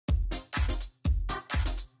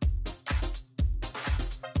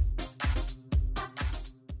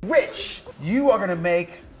Rich, you are gonna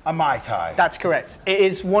make a Mai Tai. That's correct. It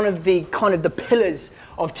is one of the kind of the pillars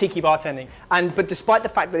of tiki bartending. But despite the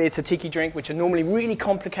fact that it's a tiki drink, which are normally really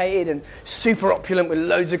complicated and super opulent with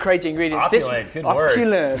loads of crazy ingredients. Opulent, good word.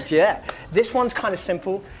 Opulent, yeah. This one's kind of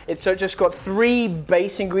simple. It's just got 3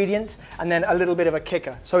 base ingredients and then a little bit of a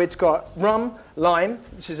kicker. So it's got rum, lime,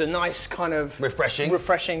 which is a nice kind of refreshing.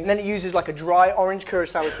 And then it uses like a dry orange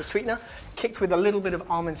curacao as the sweetener, kicked with a little bit of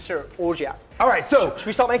almond syrup, orgeat. All right, so should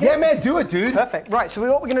we start making it? Yeah, man, do it, dude. Perfect. Right, so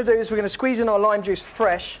what we're going to do is we're going to squeeze in our lime juice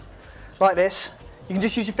fresh, like this. You can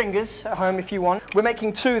just use your fingers at home if you want. We're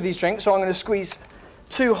making 2 of these drinks, so I'm going to squeeze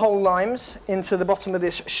 2 whole limes into the bottom of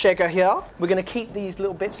this shaker here. We're going to keep these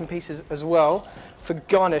little bits and pieces as well for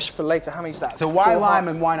garnish for later. How many is that? So why lime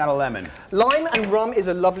and why not a lemon? Lime and rum is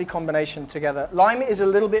a lovely combination together. Lime is a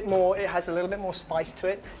little bit more, it has a little bit more spice to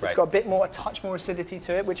it. It's got a touch more acidity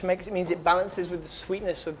to it, which means it balances with the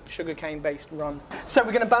sweetness of sugarcane-based rum. So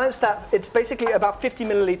we're going to balance that. It's basically about 50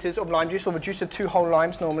 milliliters of lime juice, or the juice of 2 whole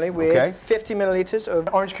limes normally, with 50 milliliters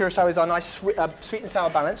of orange curacao is our nice sweet and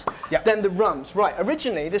sour balance. Yep. Then the rums. Right,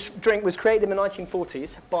 originally this drink was created in the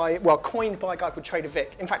 1940s coined by a guy called Trader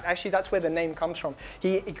Vic. In fact, actually that's where the name comes from.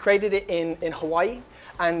 He created it in Hawaii,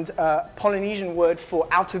 and Polynesian word for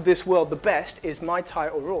out of this world, the best, is Mai Tai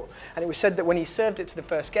or raw. And it was said that when he served it to the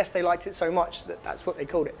first guest, they liked it so much that that's what they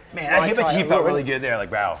called it. Man, I bet you felt really good there,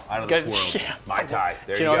 like, wow, out of this world. Yeah. Mai Tai,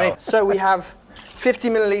 there you go. What I mean? So we have 50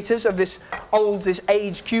 milliliters of this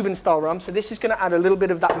aged Cuban style rum. So this is going to add a little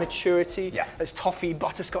bit of that maturity, those toffee,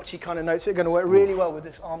 butterscotchy kind of notes. They're going to work really well with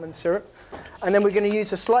this almond syrup. And then we're going to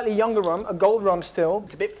use a slightly younger rum, a gold rum still.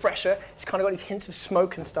 It's a bit fresher. It's kind of got these hints of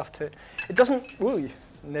smoke and stuff to it. It doesn't, ooh,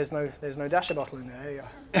 there's no dasher bottle in there. There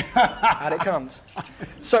you go. Out it comes.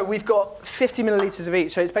 So we've got 50 milliliters of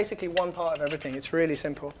each. So it's basically one part of everything. It's really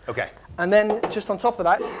simple. Okay. And then just on top of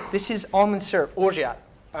that, this is almond syrup, orgeat.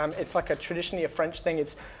 It's like traditionally a French thing.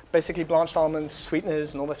 It's basically blanched almonds,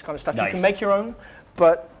 sweeteners, and all this kind of stuff. Nice. You can make your own,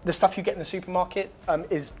 but the stuff you get in the supermarket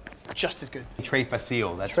is just as good. Très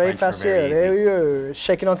facile. That's Très French for facile. very easy. There we go.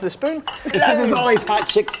 Shake it onto the spoon. It's because there's always hot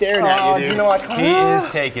chicks staring at you, dude. Do you know I can't? He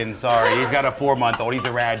is taken. Sorry, he's got a 4-month-old. He's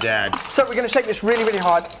a rad dad. So we're going to shake this really, really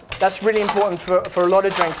hard. That's really important for a lot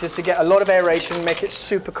of drinks, is to get a lot of aeration, make it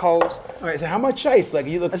super cold. All right. So how much ice? Like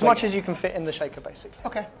you look as much as you can fit in the shaker, basically.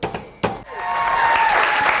 Okay.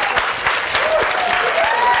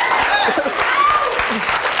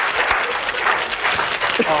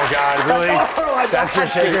 Oh God, really? That's your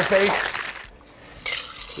shaker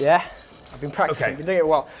face? Yeah, I've been practicing, I've been doing it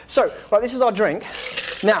well. So, right, this is our drink.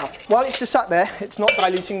 Now, while it's just sat there, it's not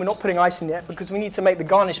diluting, we're not putting ice in yet because we need to make the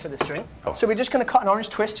garnish for this drink. Oh. So we're just gonna cut an orange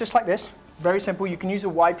twist just like this. Very simple, you can use a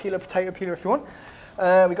wide peeler, potato peeler if you want.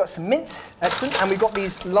 We've got some mint, excellent, and we've got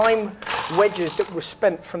these lime wedges that were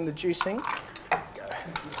spent from the juicing.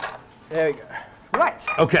 There we go. Right.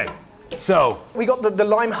 Okay. So we got the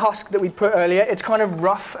lime husk that we put earlier. It's kind of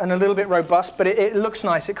rough and a little bit robust, but it looks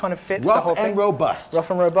nice. It kind of fits the whole thing. Rough and robust.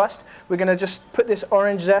 Rough and robust. We're going to just put this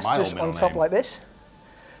orange zest just on top like this.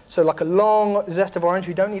 So like a long zest of orange.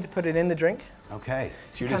 We don't need to put it in the drink. Okay.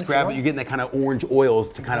 So you're just grabbing, you're getting that kind of orange oils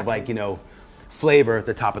to kind of like, you know, flavor at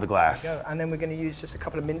the top of the glass. There we go. And then we're going to use just a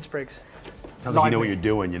couple of mint sprigs. Sounds like you know what you're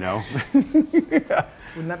doing, you know?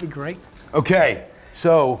 Wouldn't that be great? Okay.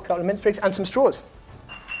 So. A couple of mint sprigs and some straws.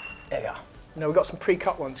 There you go. Now we've got some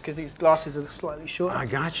pre-cut ones because these glasses are slightly shorter. I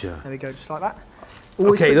gotcha. There we go, just like that.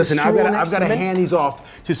 Okay, listen, I've got to hand these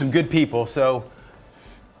off to some good people, so.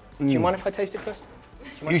 Do you mind if I taste it first?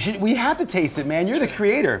 We have to taste it, man. You're the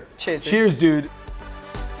creator. Cheers. Cheers, dude.